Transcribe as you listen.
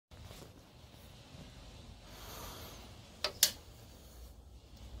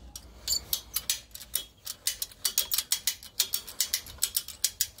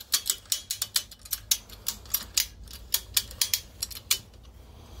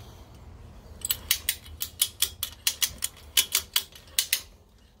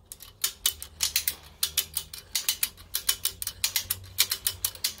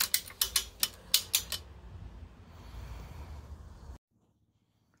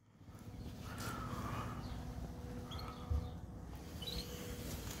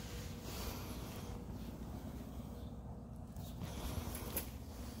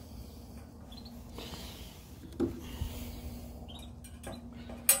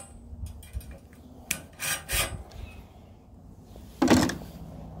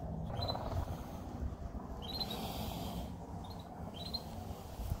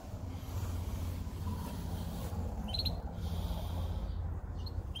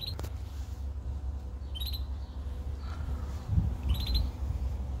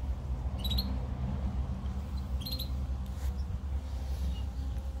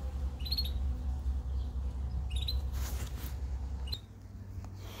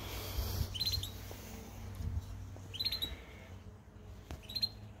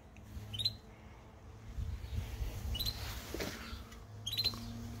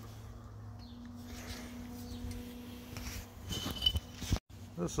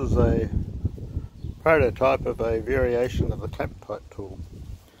This is a prototype of a variation of the clamptite tool.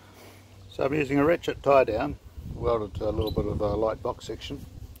 So I'm using a ratchet tie down, welded to a little bit of a light box section,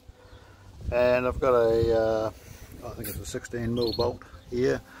 and I've got a, I think it's a 16mm bolt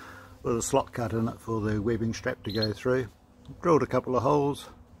here with a slot cut in it for the webbing strap to go through. Drilled a couple of holes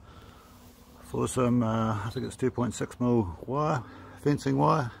for some, I think it's 2.6mm wire, fencing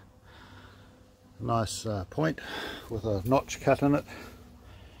wire. Nice point with a notch cut in it.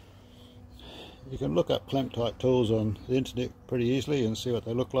 You can look up clamptite tools on the internet pretty easily and see what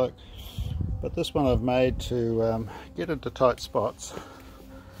they look like, but this one I've made to get into tight spots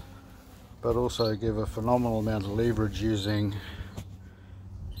but also give a phenomenal amount of leverage using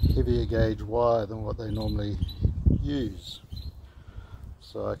heavier gauge wire than what they normally use.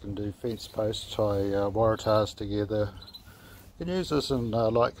 So I can do fence posts, tie wire ties together. You can use this in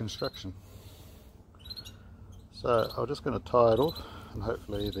light construction. So I'm just going to tie it off, and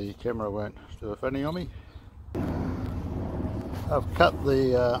hopefully the camera won't do a funny on me. I've cut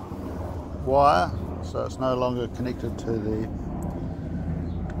the wire so it's no longer connected to the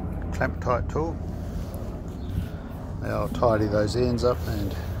clamptite tool. Now I'll tidy those ends up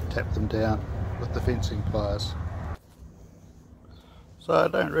and tap them down with the fencing pliers. So I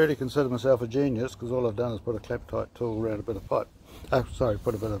don't really consider myself a genius, because all I've done is put a clamptite tool around a bit of pipe.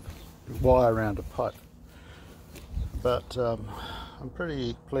 Put a bit of wire around a pipe. But I'm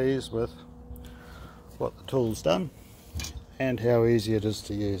pretty pleased with what the tool's done and how easy it is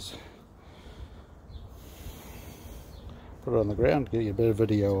to use. Put it on the ground, get you a bit of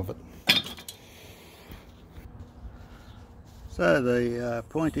video of it. So the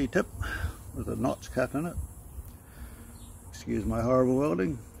pointy tip with a notch cut in it. Excuse my horrible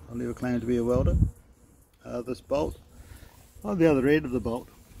welding, I'll never claim to be a welder. This bolt, on the other end of the bolt,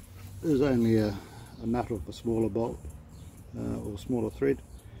 is only a nut of a smaller bolt or smaller thread.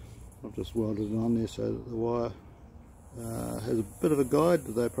 I've just welded it on there so that the wire has a bit of a guide,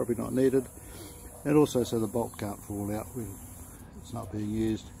 though probably not needed, and also so the bolt can't fall out when it's not being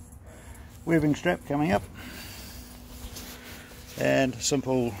used. Webbing strap coming up, and a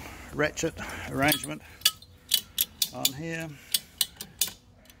simple ratchet arrangement on here.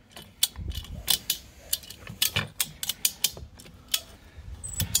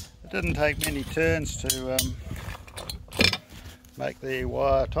 It didn't take many turns to make the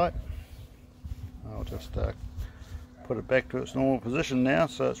wire tight. I'll just put it back to its normal position now,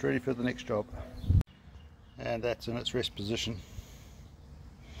 so it's ready for the next job. And that's in its rest position.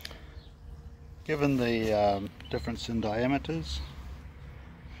 Given the difference in diameters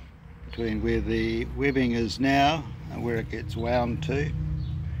between where the webbing is now and where it gets wound to,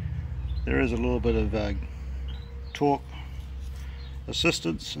 there is a little bit of torque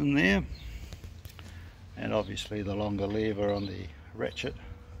assistance in there, and obviously the longer lever on the ratchet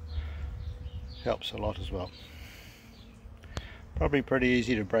helps a lot as well. Probably pretty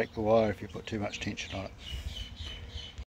easy to break the wire if you put too much tension on it.